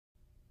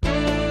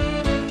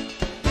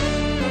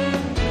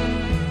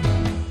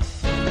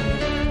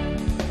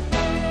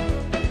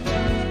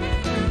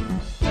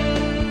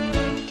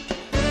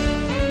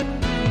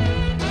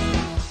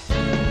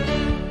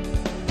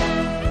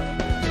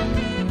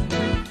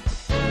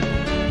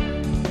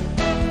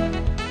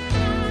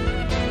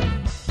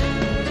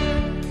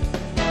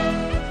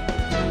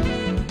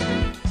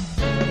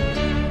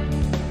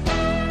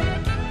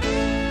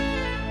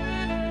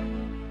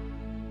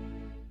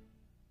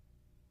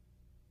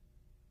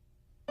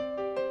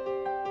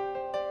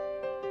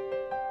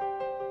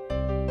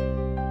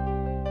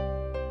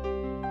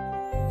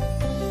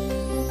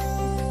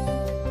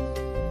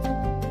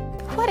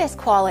is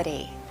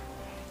quality?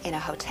 In a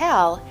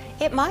hotel,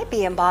 it might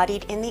be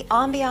embodied in the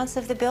ambiance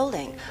of the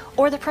building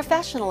or the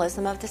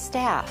professionalism of the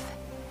staff.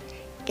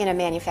 In a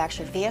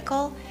manufactured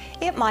vehicle,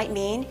 it might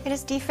mean it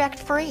is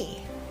defect-free.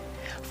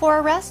 For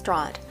a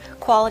restaurant,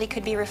 quality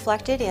could be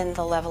reflected in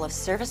the level of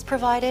service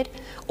provided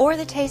or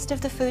the taste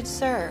of the food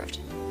served.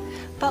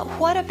 But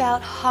what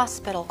about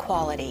hospital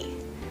quality?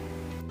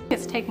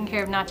 It's taking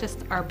care of not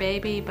just our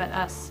baby, but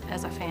us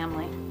as a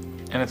family.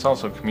 And it's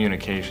also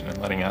communication and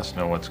letting us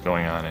know what's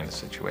going on in a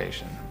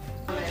situation.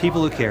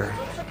 People who care.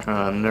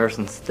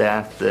 Nursing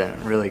staff that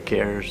really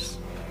cares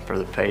for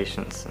the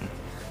patients and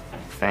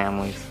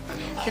families.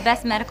 The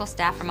best medical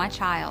staff for my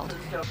child.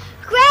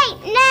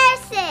 Great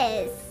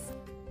nurses!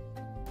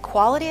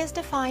 Quality is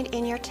defined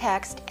in your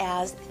text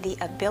as the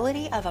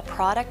ability of a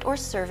product or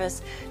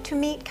service to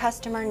meet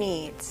customer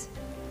needs.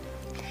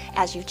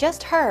 As you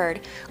just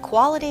heard,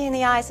 quality in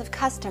the eyes of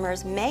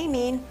customers may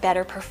mean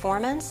better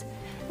performance,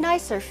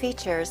 nicer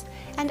features,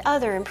 and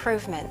other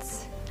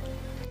improvements.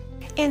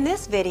 In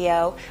this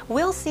video,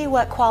 we'll see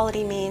what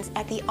quality means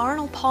at the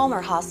Arnold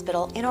Palmer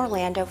Hospital in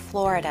Orlando,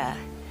 Florida.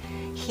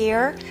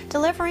 Here,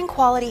 delivering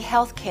quality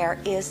health care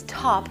is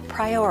top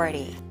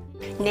priority.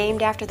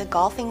 Named after the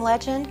golfing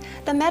legend,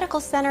 the medical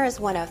center is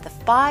one of the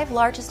 5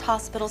 largest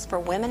hospitals for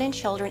women and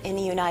children in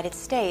the United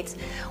States,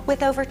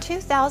 with over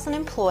 2,000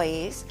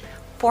 employees,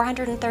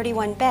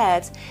 431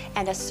 beds,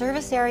 and a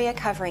service area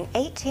covering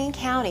 18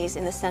 counties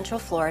in the Central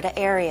Florida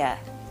area.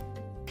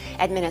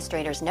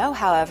 Administrators know,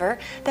 however,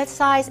 that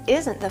size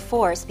isn't the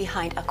force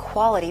behind a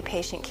quality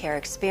patient care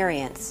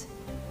experience.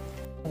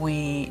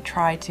 We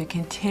try to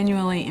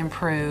continually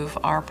improve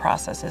our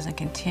processes and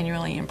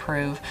continually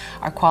improve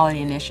our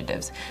quality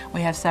initiatives.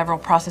 We have several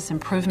process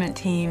improvement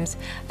teams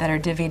that are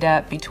divvied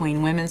up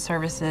between women's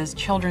services,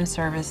 children's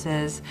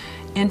services,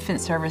 infant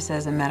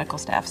services, and medical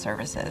staff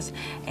services.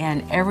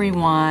 And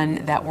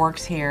everyone that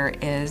works here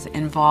is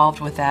involved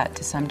with that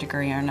to some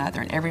degree or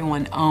another, and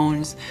everyone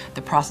owns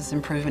the process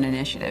improvement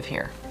initiative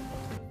here.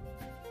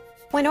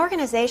 When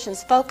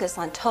organizations focus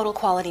on total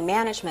quality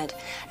management,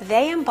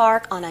 they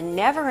embark on a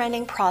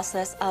never-ending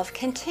process of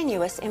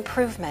continuous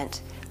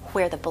improvement,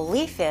 where the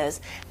belief is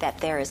that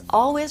there is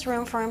always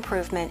room for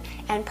improvement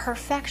and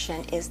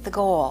perfection is the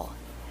goal.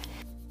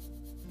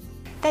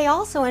 They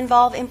also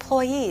involve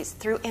employees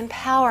through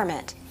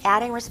empowerment,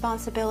 adding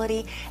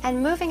responsibility,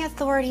 and moving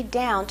authority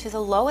down to the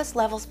lowest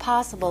levels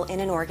possible in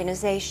an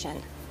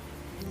organization.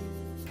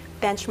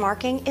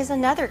 Benchmarking is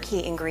another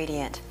key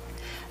ingredient.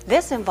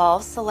 This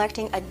involves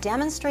selecting a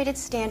demonstrated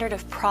standard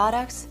of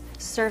products,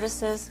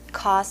 services,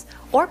 costs,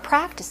 or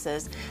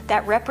practices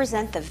that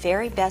represent the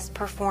very best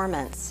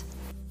performance.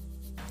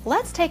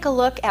 Let's take a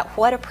look at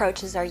what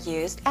approaches are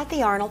used at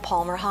the Arnold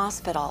Palmer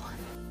Hospital.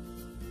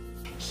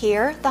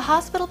 Here, the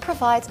hospital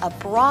provides a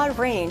broad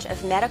range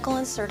of medical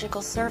and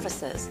surgical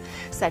services,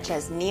 such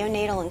as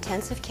neonatal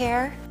intensive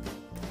care,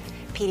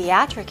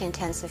 pediatric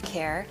intensive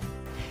care,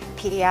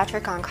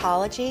 pediatric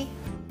oncology,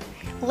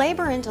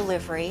 labor and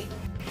delivery,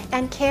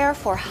 and care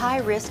for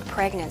high-risk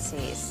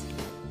pregnancies.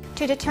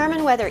 To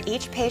determine whether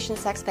each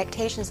patient's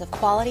expectations of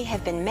quality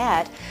have been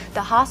met,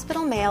 the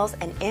hospital mails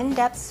an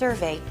in-depth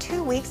survey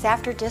 2 weeks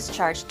after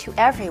discharge to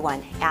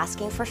everyone,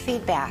 asking for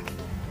feedback.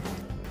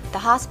 The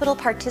hospital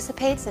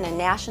participates in a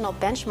national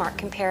benchmark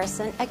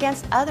comparison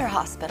against other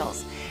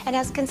hospitals and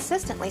has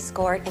consistently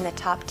scored in the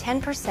top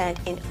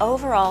 10% in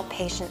overall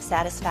patient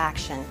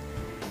satisfaction.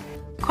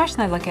 The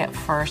question I look at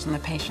first in the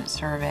patient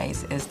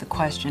surveys is the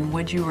question,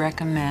 would you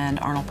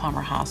recommend Arnold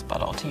Palmer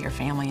Hospital to your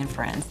family and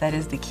friends? That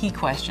is the key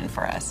question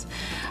for us.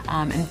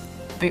 And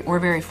we're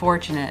very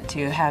fortunate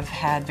to have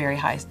had very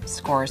high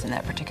scores in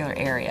that particular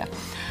area.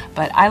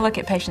 But I look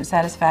at patient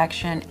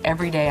satisfaction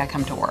every day I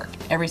come to work,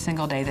 every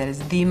single day. That is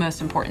the most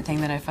important thing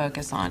that I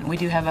focus on. We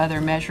do have other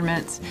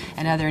measurements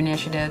and other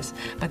initiatives,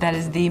 but that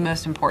is the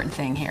most important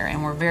thing here,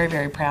 and we're very,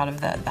 very proud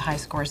of the high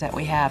scores that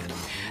we have.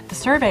 The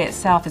survey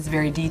itself is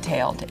very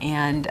detailed,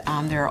 and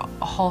there are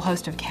a whole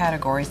host of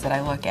categories that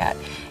I look at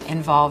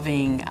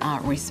involving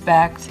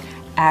respect,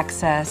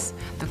 access,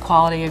 the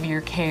quality of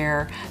your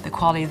care, the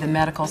quality of the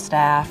medical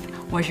staff.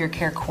 Was your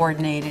care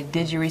coordinated?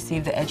 Did you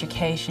receive the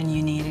education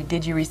you needed?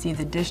 Did you receive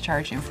the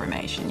discharge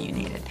information you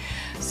needed?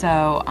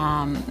 So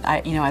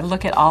I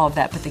look at all of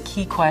that, but the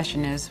key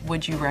question is,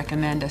 would you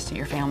recommend us to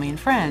your family and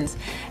friends?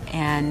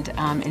 And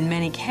in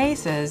many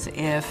cases,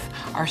 if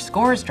our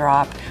scores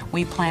drop,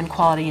 we plan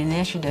quality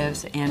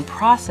initiatives and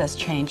process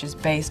changes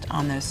based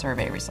on those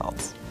survey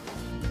results.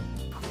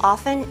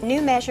 Often,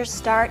 new measures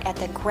start at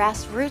the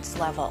grassroots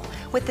level,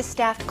 with the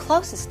staff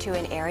closest to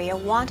an area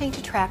wanting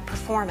to track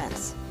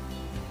performance.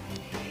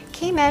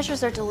 Key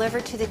measures are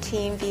delivered to the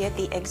team via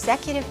the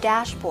executive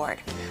dashboard,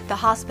 the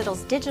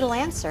hospital's digital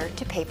answer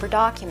to paper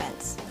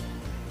documents.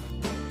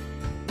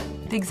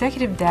 The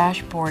executive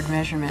dashboard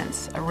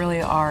measurements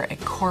really are a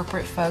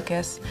corporate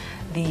focus.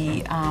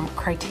 The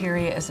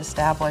criteria is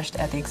established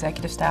at the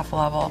executive staff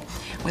level.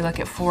 We look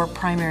at 4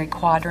 primary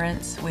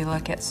quadrants. We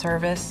look at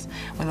service,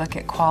 we look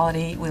at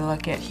quality, we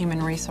look at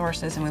human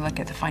resources, and we look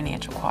at the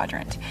financial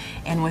quadrant.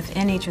 And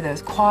within each of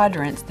those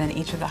quadrants, then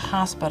each of the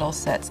hospitals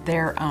sets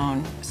their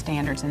own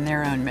standards and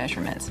their own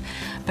measurements.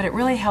 But it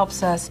really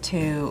helps us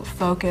to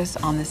focus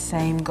on the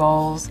same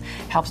goals,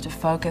 helps to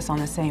focus on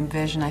the same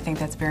vision. I think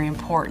that's very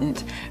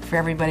important for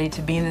everybody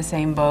to be in the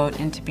same boat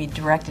and to be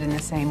directed in the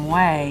same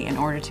way in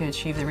order to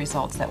achieve the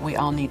results that we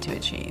all need to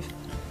achieve.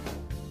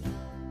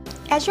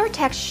 As your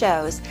text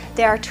shows,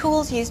 there are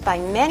tools used by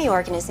many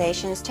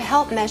organizations to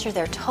help measure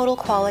their total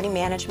quality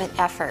management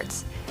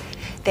efforts.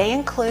 They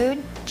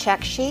include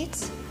check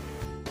sheets,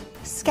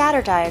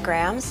 scatter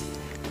diagrams,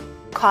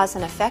 cause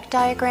and effect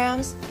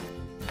diagrams,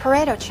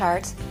 Pareto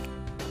charts,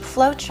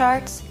 flow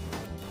charts,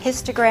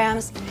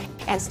 histograms,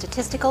 and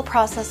statistical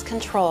process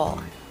control.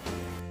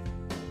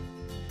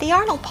 The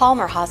Arnold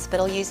Palmer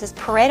Hospital uses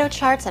Pareto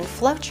charts and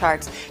flow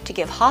charts to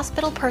give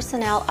hospital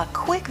personnel a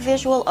quick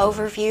visual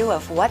overview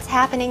of what's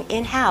happening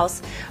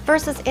in-house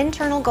versus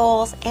internal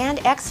goals and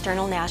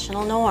external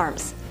national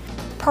norms.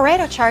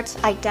 Pareto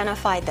charts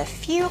identify the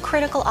few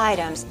critical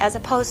items as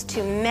opposed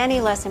to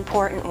many less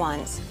important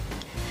ones.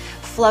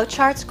 Flow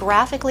charts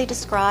graphically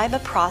describe a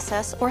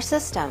process or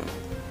system.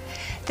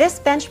 This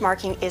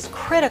benchmarking is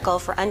critical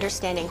for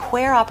understanding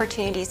where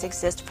opportunities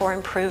exist for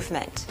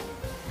improvement.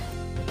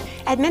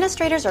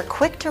 Administrators are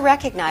quick to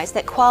recognize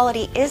that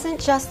quality isn't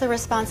just the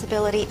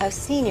responsibility of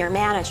senior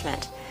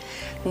management.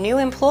 New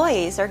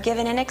employees are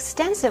given an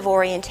extensive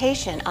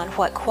orientation on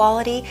what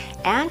quality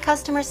and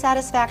customer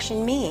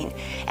satisfaction mean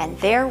and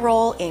their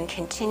role in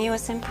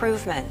continuous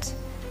improvement.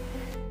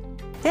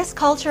 This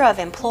culture of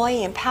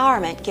employee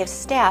empowerment gives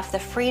staff the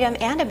freedom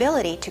and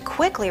ability to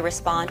quickly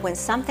respond when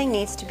something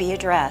needs to be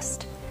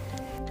addressed.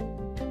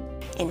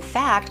 In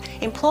fact,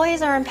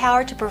 employees are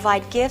empowered to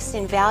provide gifts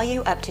in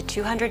value up to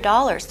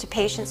 $200 to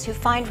patients who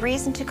find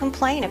reason to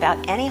complain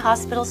about any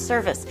hospital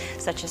service,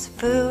 such as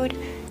food,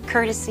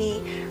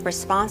 courtesy,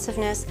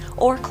 responsiveness,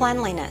 or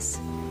cleanliness.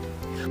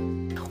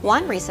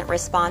 One recent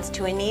response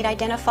to a need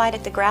identified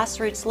at the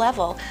grassroots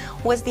level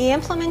was the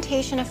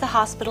implementation of the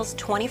hospital's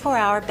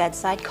 24-hour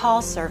bedside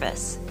call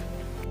service.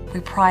 We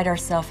pride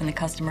ourselves in the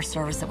customer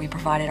service that we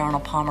provide at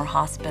Arnold Palmer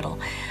Hospital.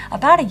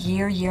 About a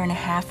year and a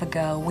half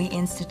ago, we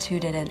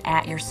instituted an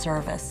At Your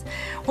Service.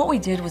 What we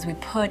did was we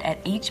put at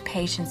each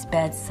patient's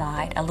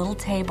bedside a little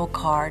table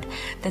card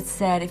that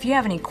said, if you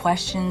have any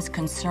questions,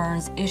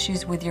 concerns,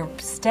 issues with your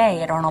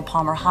stay at Arnold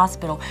Palmer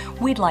Hospital,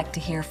 we'd like to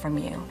hear from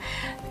you.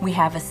 We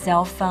have a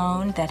cell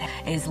phone that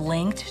is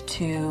linked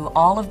to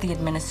all of the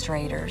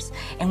administrators,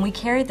 and we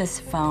carry this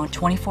phone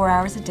 24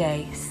 hours a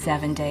day,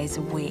 7 days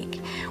a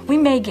week. We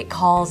may get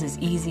calls as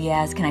easy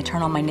as, can I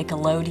turn on my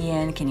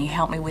Nickelodeon? Can you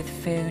help me with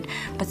food?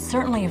 But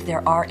certainly if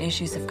there are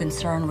issues of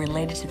concern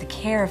related to the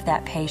care of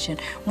that patient,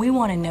 we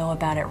want to know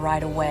about it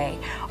right away.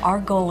 Our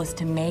goal is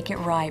to make it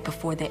right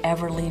before they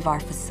ever leave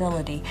our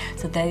facility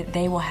so that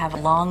they will have a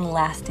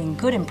long-lasting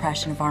good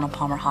impression of Arnold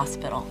Palmer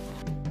Hospital.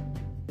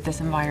 This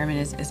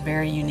environment is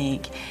very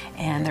unique,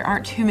 and there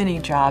aren't too many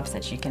jobs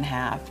that you can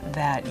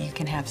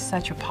have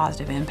such a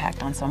positive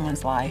impact on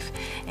someone's life,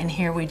 and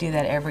here we do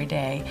that every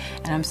day,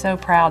 and I'm so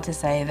proud to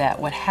say that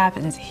what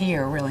happens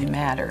here really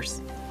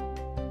matters.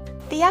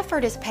 The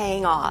effort is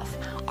paying off.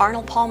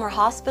 Arnold Palmer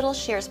Hospital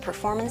shares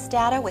performance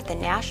data with the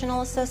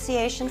National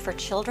Association for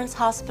Children's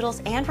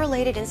Hospitals and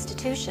Related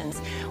Institutions,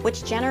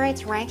 which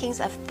generates rankings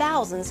of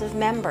thousands of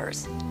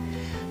members.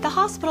 The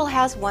hospital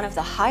has one of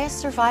the highest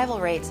survival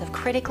rates of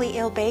critically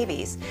ill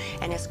babies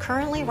and is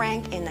currently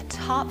ranked in the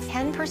top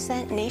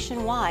 10%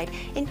 nationwide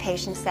in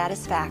patient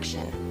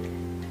satisfaction.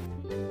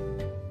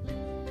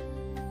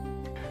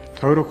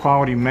 Total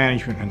quality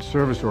management and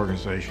service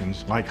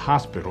organizations, like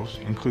hospitals,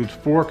 includes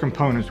 4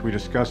 components we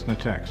discussed in the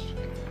text.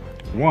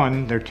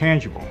 1, they're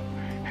tangible.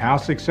 How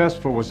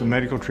successful was the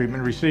medical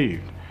treatment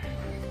received?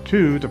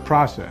 2, the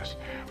process.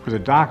 Were the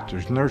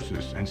doctors,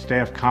 nurses, and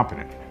staff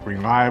competent,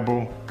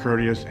 reliable,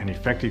 courteous, and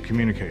effective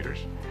communicators?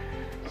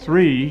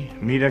 3,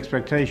 meet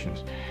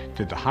expectations.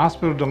 Did the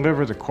hospital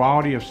deliver the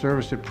quality of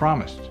service it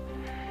promised?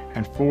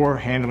 And 4,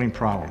 handling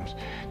problems.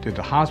 Did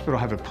the hospital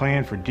have a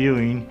plan for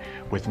dealing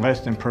with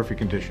less than perfect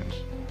conditions?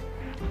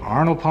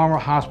 Arnold Palmer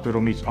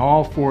Hospital meets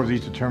all 4 of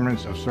these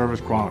determinants of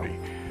service quality.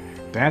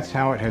 That's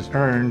how it has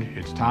earned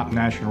its top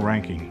national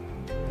ranking.